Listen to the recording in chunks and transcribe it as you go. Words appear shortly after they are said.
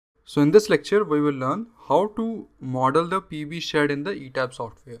So in this lecture, we will learn how to model the PEB shed in the Etabs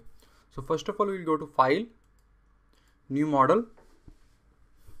software. So first of all, we will go to File, New Model.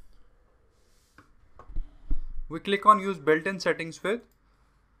 We click on Use Built-in Settings with.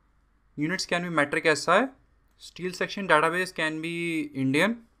 Units can be metric SI. Steel section database can be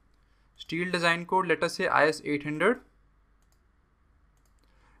Indian. Steel design code, let us say IS 800.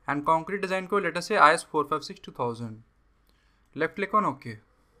 And concrete design code, let us say IS 456-2000. Left click on OK.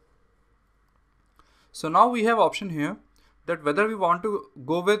 So now we have option here that whether we want to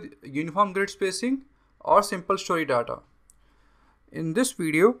go with uniform grid spacing or simple story data. In this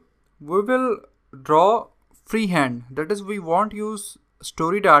video, we will draw freehand, that is we won't use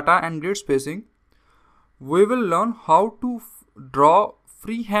story data and grid spacing. We will learn how to draw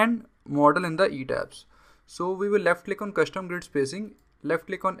freehand model in the Etabs. So we will left click on custom grid spacing, left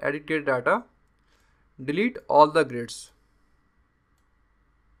click on edit grid data, delete all the grids.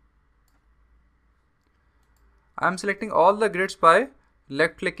 I am selecting all the grids by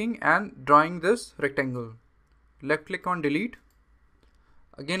left clicking and drawing this rectangle. Left click on delete,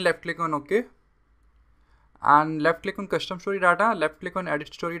 again left click on OK, and left click on custom story data, left click on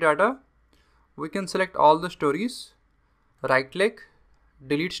edit story data. We can select all the stories, right click,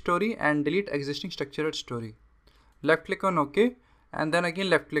 delete story and delete existing structured story. Left click on OK and then again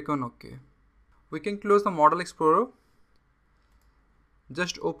left click on OK. We can close the Model Explorer.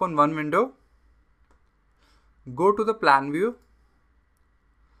 Just open one window. Go to the plan view.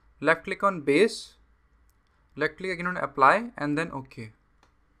 Left click on base. Left click again on apply and then OK.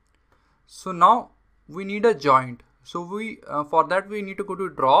 So now we need a joint. So for that we need to go to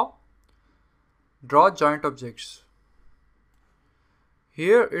draw joint objects.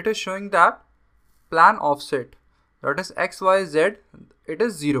 Here it is showing that plan offset, that is x, y, z, it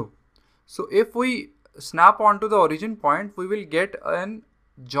is 0. So if we snap onto the origin point, we will get a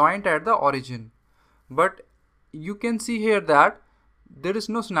joint at the origin. But you can see here that there is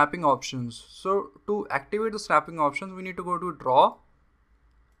no snapping options. So to activate the snapping options, we need to go to draw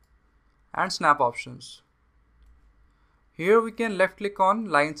and snap options. Here we can left click on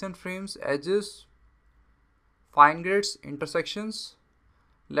lines and frames, edges, fine grids, intersections,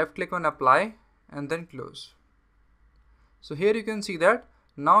 left click on apply and then close. So here you can see that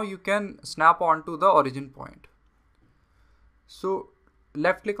now you can snap onto the origin point. So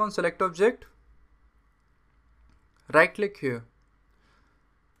left click on select object, right click here.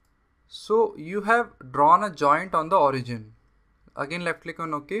 So you have drawn a joint on the origin. Again left click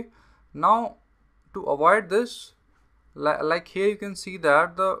on OK. Now to avoid this, like here you can see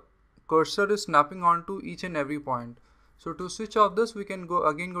that the cursor is snapping onto each and every point. So to switch off this, we can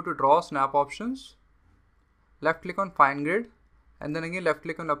go to draw snap options, left click on fine grid and then again left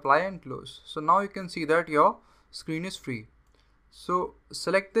click on apply and close. So now you can see that your screen is free. So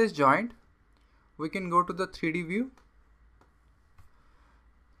select this joint. We can go to the 3D view,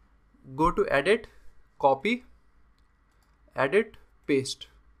 go to edit, copy, edit, paste.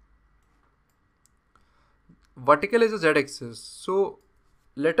 Vertical is the z-axis. So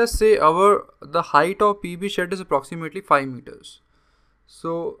let us say the height of PEB shed is approximately 5 meters.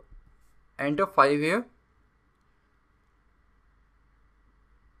 So enter 5 here.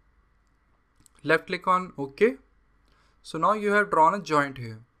 Left click on OK. So now you have drawn a joint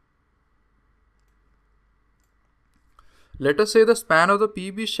here. Let us say the span of the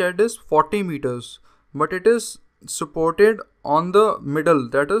PEB shed is 40 meters, but it is supported on the middle,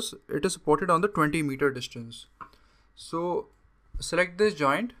 that is, it is supported on the 20-meter distance. So select this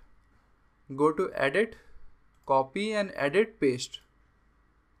joint, go to edit, copy and edit, paste.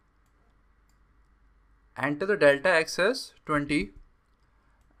 Enter the delta x as 20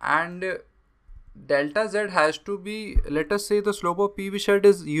 and delta z has to be, let us say the slope of PEB shed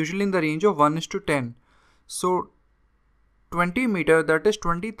is usually in the range of 1:10. So 20 meter, that is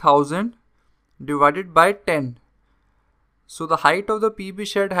 20,000 divided by 10. So the height of the PEB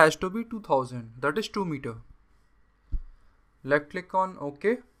shed has to be 2000, that is 2 meter. Left click on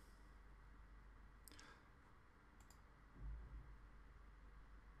OK.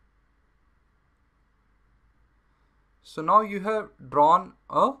 So now you have drawn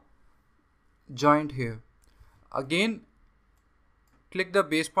a joint here. Again click the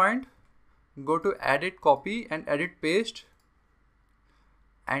base point, go to edit, copy and edit, paste.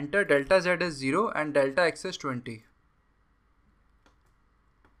 Enter delta z as 0 and delta x as 20.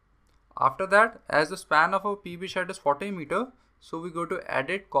 After that, as the span of our PEB shed is 40 meter, so we go to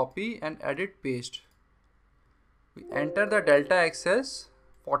edit, copy and edit, paste. We enter the delta x as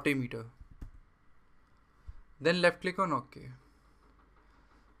 40 meter. Then left click on OK.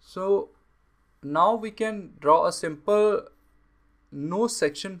 So now we can draw a simple no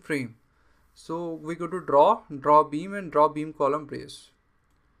section frame. So we go to draw beam and draw beam column brace.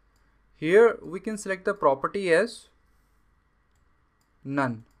 Here we can select the property as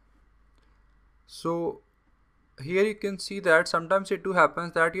none. So here you can see that sometimes it too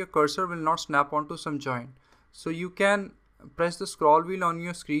happens that your cursor will not snap onto some joint. So you can press the scroll wheel on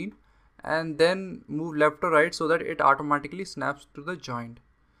your screen and then move left or right so that it automatically snaps to the joint.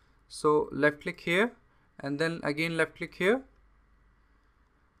 So left click here and then again left click here.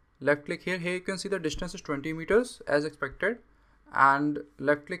 Left click here. Here you can see the distance is 20 meters as expected, and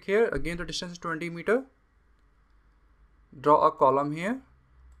left click here, again the distance is 20 meter. Draw a column here,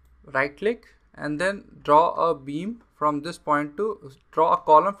 right click, and then draw a beam from this point to draw a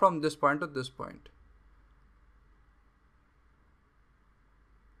column from this point to this point.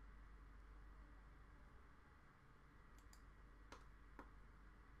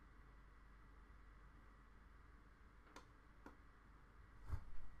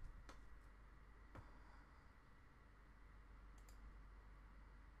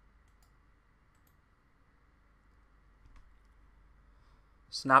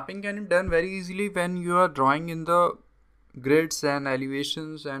 Snapping can be done very easily when you are drawing in the grids and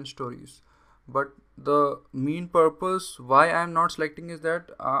elevations and stories. But the main purpose why I am not selecting is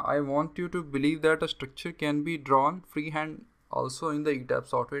that I want you to believe that a structure can be drawn freehand also in the Etabs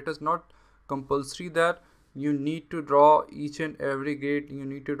software. It is not compulsory that you need to draw each and every grid, you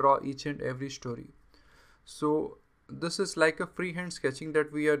need to draw each and every story. So this is like a freehand sketching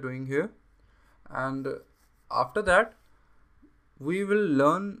that we are doing here, and after that we will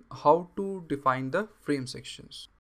learn how to define the frame sections.